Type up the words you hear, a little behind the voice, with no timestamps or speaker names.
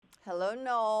Hello,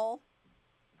 Noel.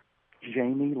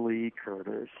 Jamie Lee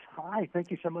Curtis. Hi,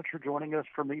 thank you so much for joining us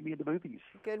for Meet Me at the Movies.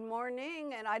 Good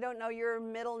morning. And I don't know your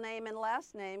middle name and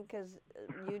last name because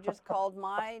you just called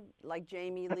my like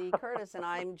Jamie Lee Curtis, and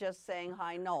I'm just saying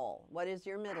hi, Noel. What is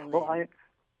your middle Well, name?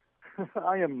 I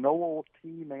I am Noel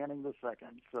T. Manning the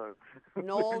second, so there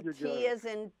Noel you T go. is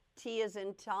in T is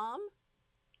in Tom.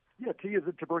 Yeah, T is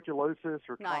it tuberculosis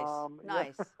or Nice, Tom? Yeah.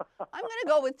 nice. I'm gonna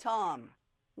go with Tom,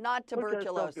 not Okay,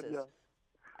 sounds good. tuberculosis.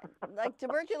 Yeah, Like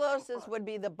tuberculosis would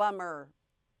be the bummer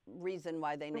reason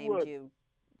why they it named would. you.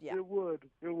 Yeah, It would.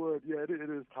 It would. Yeah, it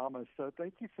is Thomas. So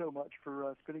thank you so much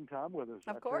for spending time with us.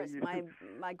 I of tell course. you,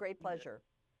 My great pleasure.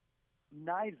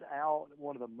 Knives Out,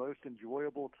 one of the most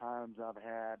enjoyable times I've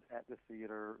had at the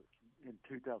theater in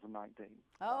 2019.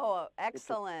 Oh, It's a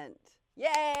excellent.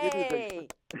 it is Yay!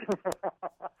 a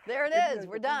There it and is.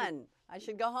 We're the thing is, done. I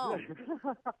should go yeah. home.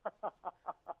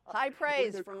 High Well,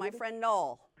 praise from my critics, friend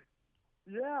Noel.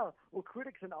 yeah. Well,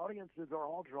 critics and audiences are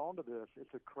all drawn to this.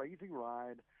 It's a crazy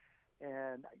ride,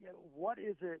 and what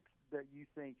is it that you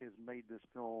think has made this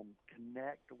film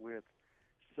connect with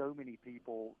so many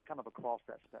people, kind of across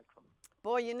that spectrum?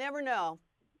 Boy, you never know.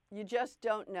 You just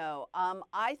don't know.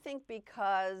 I think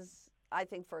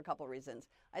for a couple reasons.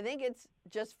 I think it's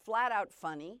just flat out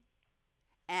funny,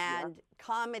 Yeah, and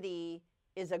comedy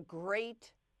is a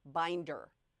great binder.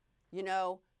 You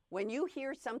know, when you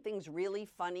hear something's really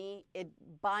funny, it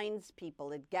binds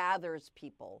people, it gathers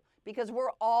people because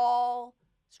we're all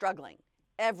struggling.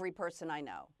 Every person I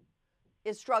know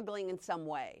is struggling in some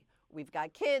way. We've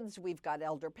got kids, we've got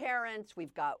elder parents,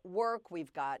 we've got work,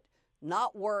 we've got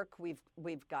not work,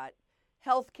 we've got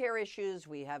healthcare issues,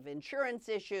 we have insurance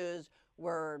issues,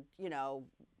 we're,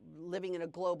 living in a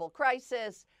global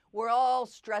crisis. We're all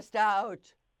stressed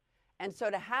out. And so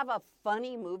to have a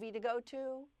funny movie to go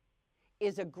to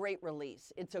is a great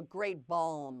release. It's a great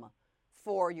balm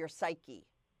for your psyche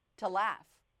to laugh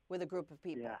with a group of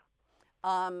yeah, people.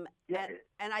 yeah.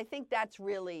 And I think that's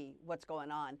really what's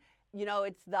going on. You know,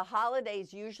 it's the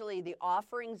holidays, usually the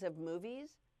offerings of movies,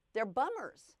 they're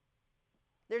bummers.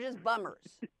 They're just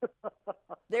bummers.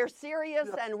 They're serious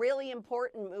Yeah, and really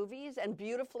important movies and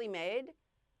beautifully made,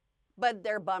 but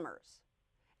they're bummers.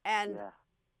 And yeah.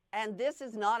 and this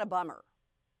is not a bummer.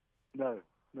 No,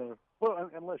 no. Well,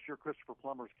 unless you're Christopher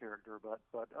Plummer's character,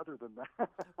 but other than that,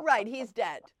 Right, he's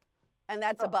dead, and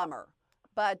that's a bummer.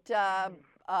 But the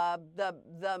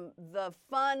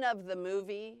fun of the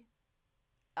movie,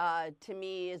 to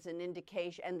me, is an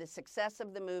indication, and the success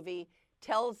of the movie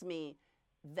tells me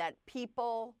that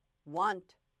people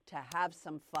want to have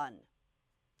some fun.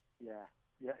 yeah,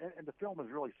 yeah. And the film is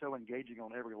really so engaging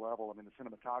on every level. I mean, the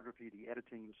cinematography, the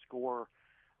editing, the score,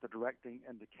 the directing,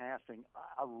 and the casting.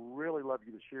 I really love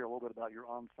you to share a little bit about your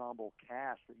ensemble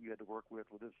cast that you had to work with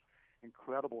this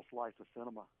incredible slice of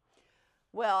cinema.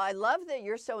 Well, I love that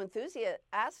you're so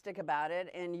enthusiastic about it,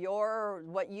 and your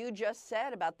what you just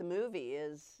said about the movie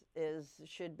is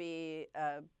should be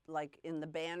like in the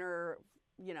banner,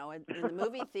 in the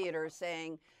movie theater,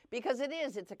 saying because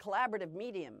it's a collaborative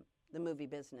medium, the movie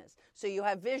business. So you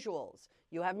have visuals,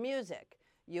 you have music,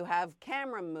 you have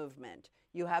camera movement,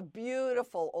 you have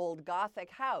beautiful old Gothic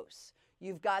house,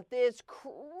 you've got this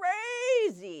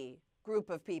crazy group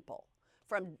of people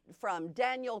from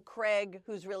Daniel Craig,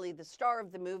 who's really the star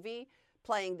of the movie,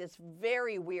 playing this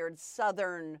very weird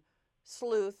Southern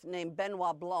sleuth named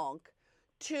Benoit Blanc,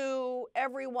 to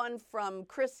everyone from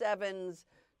Chris Evans,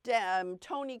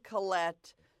 Tony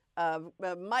Collette,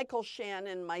 Michael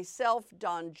Shannon, myself,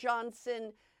 Don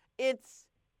Johnson. It's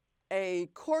a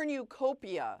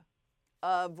cornucopia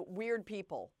of weird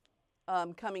people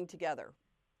coming together.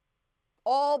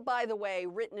 All, by the way,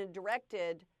 written and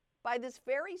directed by this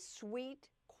very sweet,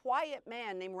 quiet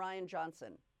man named Rian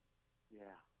Johnson. Yeah,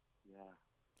 yeah.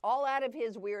 All out of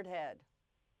his weird head.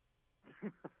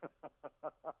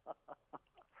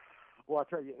 Well, I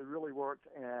tell you, it really worked,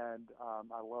 and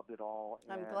I loved it all.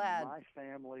 I'm And glad. my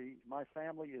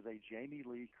family is a Jamie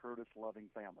Lee Curtis loving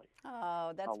family. Oh,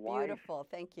 A that's wife, beautiful.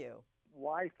 Thank you.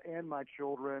 wife, and my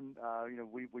children.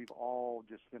 We've all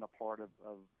just been a part of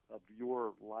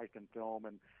your life and film.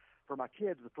 And for my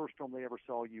kids, the first film they ever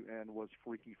saw you in was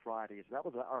Freaky Friday. So that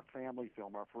was our family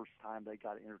film, our first time they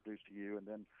got introduced to you. And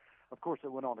then, of course,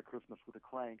 it went on to Christmas with the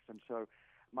Cranks. And so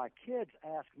my kids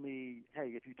asked me,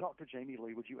 hey, if you talk to Jamie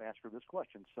Lee, would you ask her this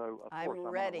question? So, of I'm course, I'm going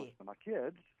to ready. listen to my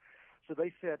kids. So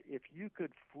they said, if you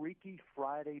could Freaky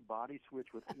Friday body switch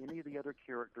with any of the other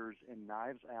characters in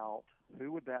Knives Out,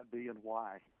 who would that be and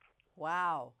why?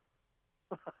 Wow.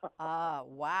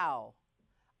 Wow.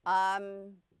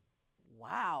 Um,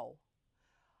 wow.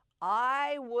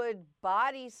 I would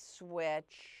body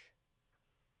switch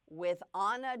with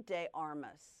Ana de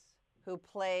Armas, who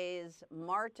plays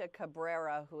Marta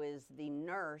Cabrera, who is the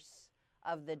nurse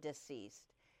of the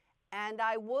deceased. And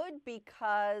I would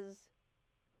because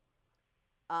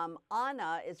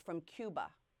Ana is from Cuba.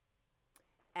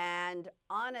 And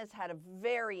Ana's had a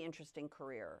very interesting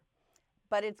career,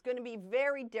 but it's going to be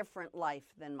very different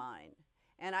life than mine.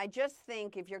 And I just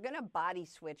think if you're going to body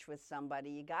switch with somebody,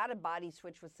 you got to body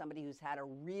switch with somebody who's had a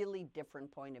really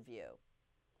different point of view.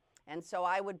 And so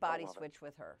I would body switch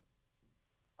with her.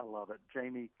 I love it.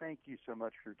 Jamie, thank you so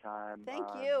much for your time. Thank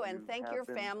you, and thank your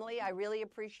family. I really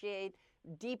appreciate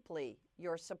deeply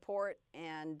your support.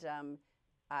 And,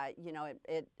 you know,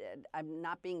 I'm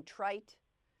not being trite.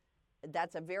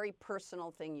 That's a very personal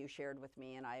thing you shared with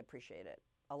me, and I appreciate it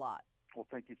a lot. Well,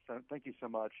 thank you so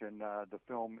much, and the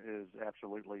film is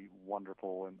absolutely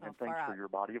wonderful, and thanks for your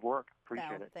body of work.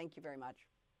 Appreciate it. Thank you very much.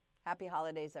 Happy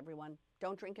holidays, everyone.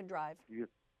 Don't drink and drive.